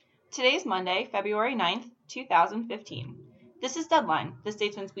Today's Monday, February 9th, 2015. This is Deadline, the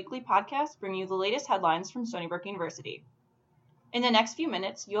Statesman's weekly podcast bringing you the latest headlines from Stony Brook University. In the next few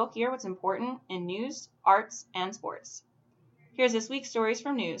minutes, you'll hear what's important in news, arts, and sports. Here's this week's Stories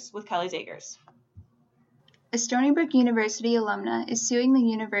from News with Kelly Zegers. A Stony Brook University alumna is suing the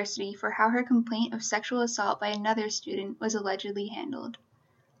university for how her complaint of sexual assault by another student was allegedly handled.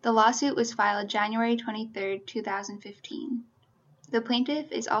 The lawsuit was filed January 23, 2015. The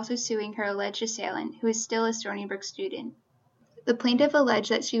plaintiff is also suing her alleged assailant, who is still a Stony Brook student. The plaintiff alleged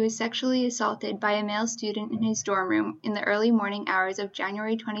that she was sexually assaulted by a male student in his dorm room in the early morning hours of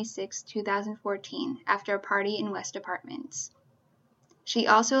January 26, 2014, after a party in West Apartments. She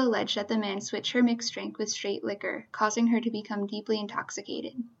also alleged that the man switched her mixed drink with straight liquor, causing her to become deeply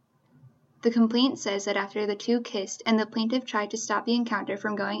intoxicated. The complaint says that after the two kissed and the plaintiff tried to stop the encounter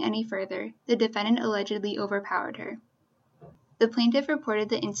from going any further, the defendant allegedly overpowered her. The plaintiff reported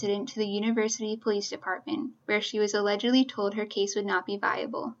the incident to the University Police Department, where she was allegedly told her case would not be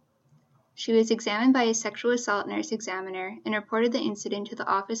viable. She was examined by a sexual assault nurse examiner and reported the incident to the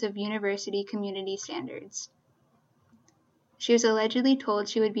Office of University Community Standards. She was allegedly told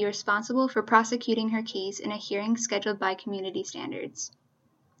she would be responsible for prosecuting her case in a hearing scheduled by Community Standards.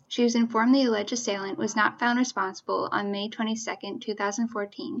 She was informed the alleged assailant was not found responsible on May 22,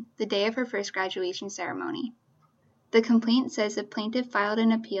 2014, the day of her first graduation ceremony. The complaint says the plaintiff filed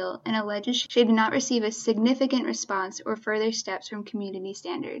an appeal and alleges she did not receive a significant response or further steps from Community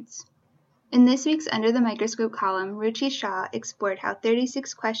Standards. In this week's Under the Microscope column, Ruchi Shah explored how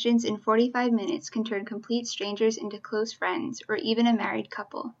 36 questions in 45 minutes can turn complete strangers into close friends or even a married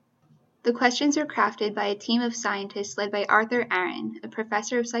couple. The questions were crafted by a team of scientists led by Arthur Aaron, a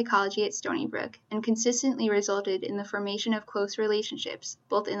professor of psychology at Stony Brook, and consistently resulted in the formation of close relationships,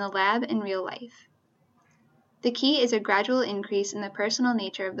 both in the lab and real life. The key is a gradual increase in the personal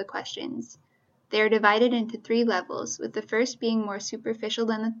nature of the questions. They are divided into 3 levels, with the first being more superficial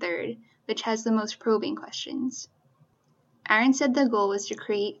than the third, which has the most probing questions. Aaron said the goal was to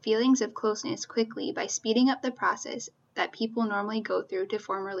create feelings of closeness quickly by speeding up the process that people normally go through to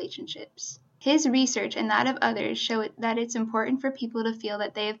form relationships. His research and that of others show that it's important for people to feel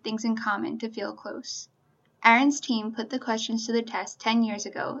that they have things in common to feel close. Aaron's team put the questions to the test 10 years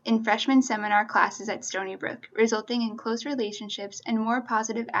ago in freshman seminar classes at Stony Brook, resulting in close relationships and more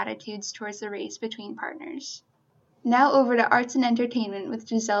positive attitudes towards the race between partners. Now over to arts and entertainment with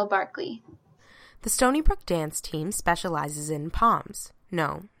Giselle Barkley. The Stony Brook dance team specializes in poms.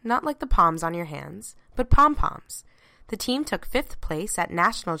 No, not like the palms on your hands, but pom-poms. The team took 5th place at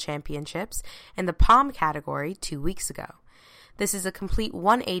national championships in the pom category 2 weeks ago. This is a complete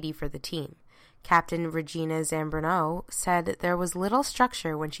 180 for the team. Captain Regina Zambrano said there was little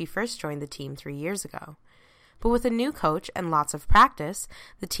structure when she first joined the team 3 years ago. But with a new coach and lots of practice,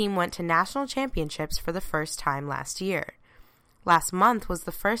 the team went to national championships for the first time last year. Last month was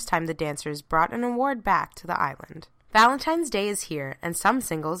the first time the dancers brought an award back to the island. Valentine's Day is here, and some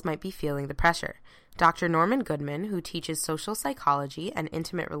singles might be feeling the pressure. Dr. Norman Goodman, who teaches social psychology and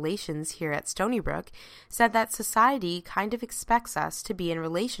intimate relations here at Stony Brook, said that society kind of expects us to be in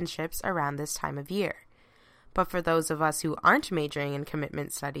relationships around this time of year. But for those of us who aren't majoring in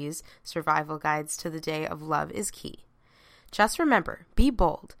commitment studies, survival guides to the day of love is key. Just remember, be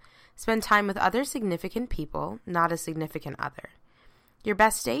bold. Spend time with other significant people, not a significant other. Your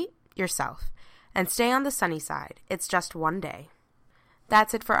best date? Yourself. And stay on the sunny side. It's just one day.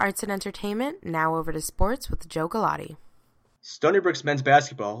 That's it for arts and entertainment. Now over to sports with Joe Galotti. Stony Brook's men's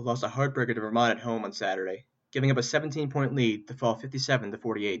basketball lost a heartbreaker to Vermont at home on Saturday, giving up a 17-point lead to fall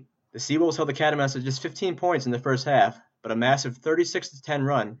 57-48. The Seawolves held the Catamounts to just 15 points in the first half, but a massive 36-10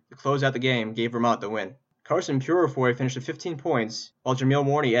 run to close out the game gave Vermont the win. Carson Purifoy finished with 15 points, while Jamil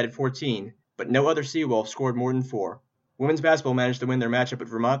Morney added 14, but no other Seawolf scored more than 4. Women's basketball managed to win their matchup with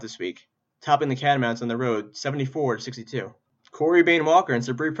Vermont this week, topping the Catamounts on the road 74-62. Corey Bain-Walker and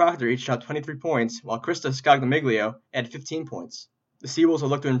Sabri Proctor each shot 23 points, while Krista Scognamiglio added 15 points. The Seawolves will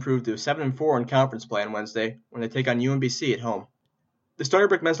look to improve to 7-4 in conference play on Wednesday when they take on UMBC at home. The Stony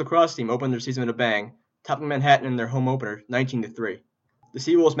Brook men's lacrosse team opened their season with a bang, topping Manhattan in their home opener 19-3. The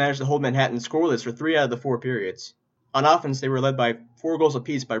Seawolves managed to hold Manhattan scoreless for 3 out of the 4 periods. On offense, they were led by 4 goals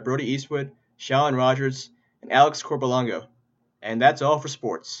apiece by Brody Eastwood, Shallon Rogers, and Alex Corbalongo. And that's all for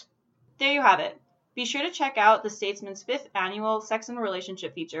sports. There you have it. Be sure to check out the Statesman's 5th annual Sex and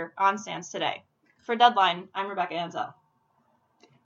Relationship feature on stands today. For Deadline, I'm Rebecca Anzel.